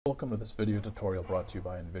Welcome to this video tutorial brought to you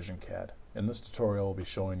by EnvisionCAD. In this tutorial, I'll be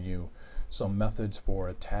showing you some methods for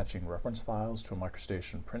attaching reference files to a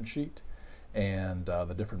MicroStation print sheet and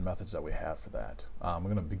the different methods that we have for that. I'm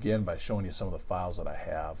going to begin by showing you some of the files that I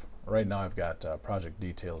have. Right now I've got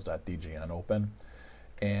projectdetails.dgn open,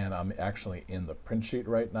 and I'm actually in the print sheet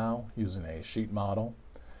right now using a sheet model.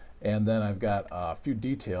 And then I've got a few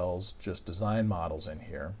details, just design models in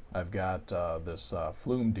here. I've got this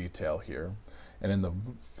flume detail here. And in the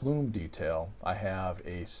flume detail, I have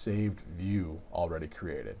a saved view already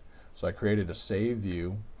created. So I created a saved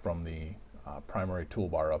view from the primary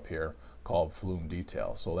toolbar up here called flume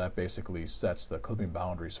detail. So that basically sets the clipping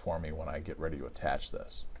boundaries for me when I get ready to attach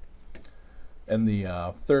this. In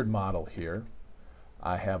the third model here,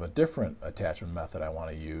 I have a different attachment method I want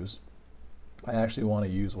to use. I actually want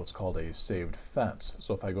to use what's called a saved fence.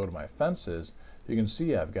 So if I go to my fences, you can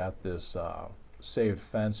see I've got this saved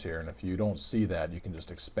fence here, and if you don't see that, you can just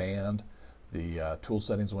expand the tool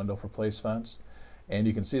settings window for place fence, and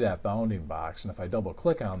you can see that bounding box, and if I double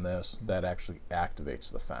click on this, that actually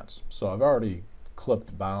activates the fence. So I've already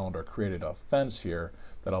clipped, bound, or created a fence here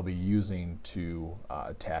that I'll be using to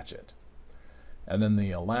attach it. And then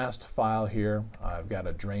the last file here, I've got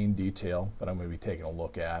a drain detail that I'm going to be taking a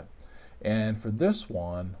look at, and for this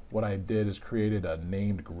one, what I did is created a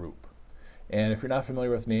named group. And if you're not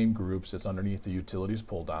familiar with named groups, it's underneath the utilities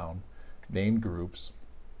pull down, named groups.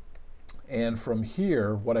 And from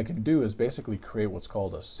here, what I can do is basically create what's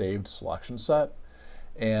called a saved selection set.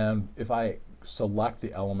 And if I select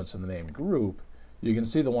the elements in the named group, you can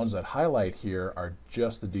see the ones that highlight here are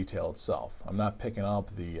just the detail itself. I'm not picking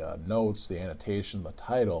up the notes, the annotation, the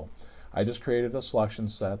title. I just created a selection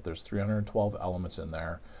set. There's 312 elements in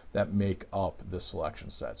there that make up this selection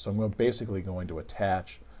set. So I'm basically going to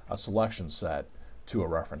attach a selection set to a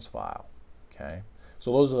reference file. Okay,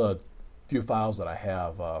 so those are the few files that I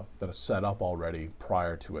have that are set up already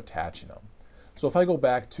prior to attaching them. So if I go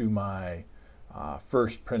back to my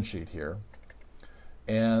first print sheet here,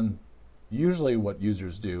 and usually what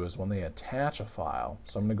users do is when they attach a file,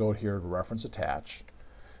 so I'm going to go here to reference attach,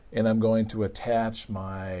 and I'm going to attach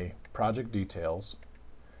my project details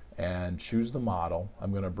and choose the model.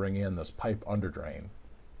 I'm going to bring in this pipe under drain.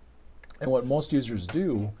 And what most users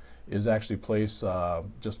do is actually place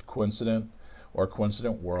just coincident or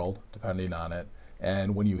coincident world, depending on it.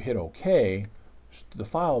 And when you hit OK, the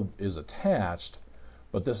file is attached,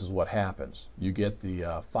 but this is what happens. You get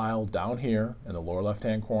the file down here in the lower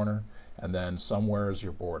left-hand corner, and then somewhere is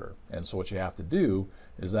your border. And so what you have to do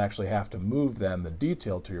is actually have to move then the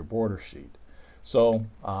detail to your border sheet. So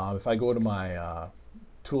if I go to my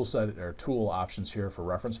tool set or tool options here for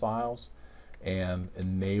reference files, and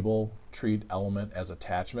enable treat element as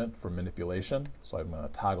attachment for manipulation. So I'm going to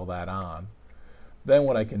toggle that on. Then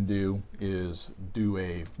what I can do is do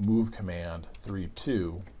a move command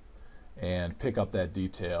 3-2 and pick up that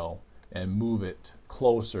detail and move it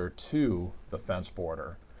closer to the fence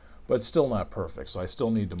border. But it's still not perfect, so I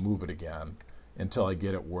still need to move it again until I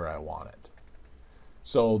get it where I want it.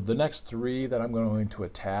 So the next three that I'm going to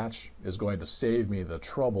attach is going to save me the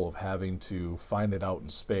trouble of having to find it out in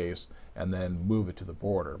space and then move it to the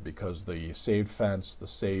border, because the saved fence, the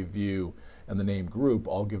saved view, and the named group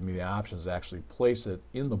all give me the options to actually place it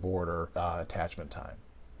in the border attachment time.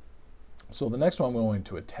 So the next one I'm going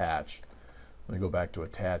to attach, let me go back to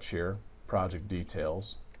attach here, project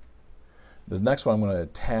details. The next one I'm going to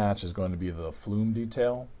attach is going to be the flume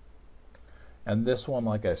detail. And this one,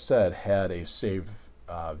 like I said, had a saved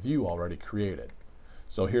view already created.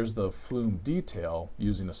 So here's the flume detail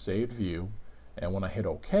using a saved view, and when I hit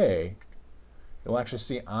OK, you'll actually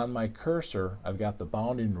see on my cursor I've got the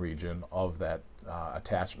bounding region of that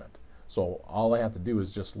attachment. So all I have to do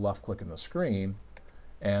is just left click in the screen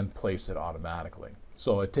and place it automatically.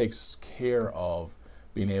 So it takes care of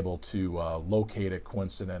being able to locate a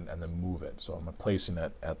coincident and then move it. So I'm placing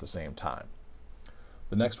it at the same time.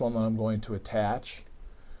 The next one that I'm going to attach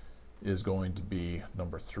is going to be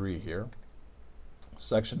number 3 here,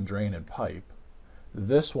 section drain and pipe.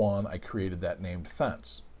 This one I created that named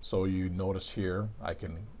fence. So you notice here I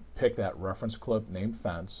can pick that reference clip named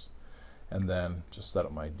fence and then just set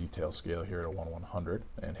up my detail scale here to 1/100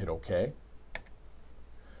 and hit OK.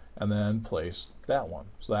 And then place that one.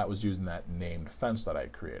 So that was using that named fence that I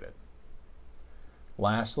created.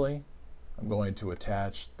 Lastly, I'm going to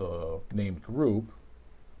attach the named group,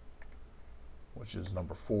 which is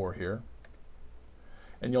number 4 here.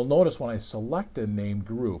 And you'll notice when I selected named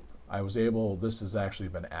group, I was able, this has actually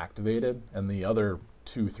been activated, and the other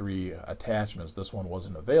 2-3 attachments, this one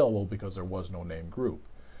wasn't available because there was no named group.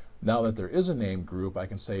 Now that there is a named group, I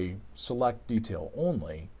can say select detail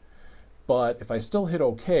only, But if I still hit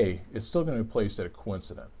OK, it's still going to be placed at a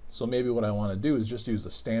coincident. So maybe what I want to do is just use the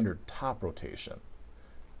standard top rotation.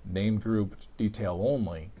 Named group, detail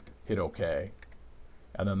only, hit OK.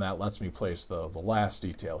 And then that lets me place the last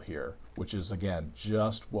detail here, which is, again,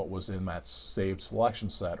 just what was in that saved selection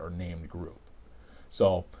set or named group.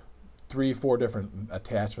 So 3-4 different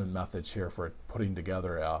attachment methods here for putting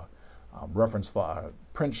together a reference file,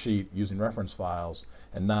 print sheet using reference files,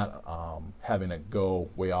 and not having it go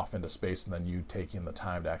way off into space and then you taking the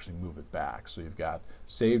time to actually move it back. So you've got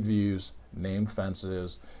saved views, named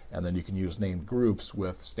fences, and then you can use named groups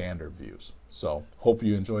with standard views. So hope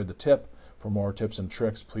you enjoyed the tip. For more tips and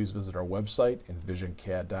tricks, please visit our website,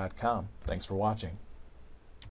 envisioncad.com. Thanks for watching.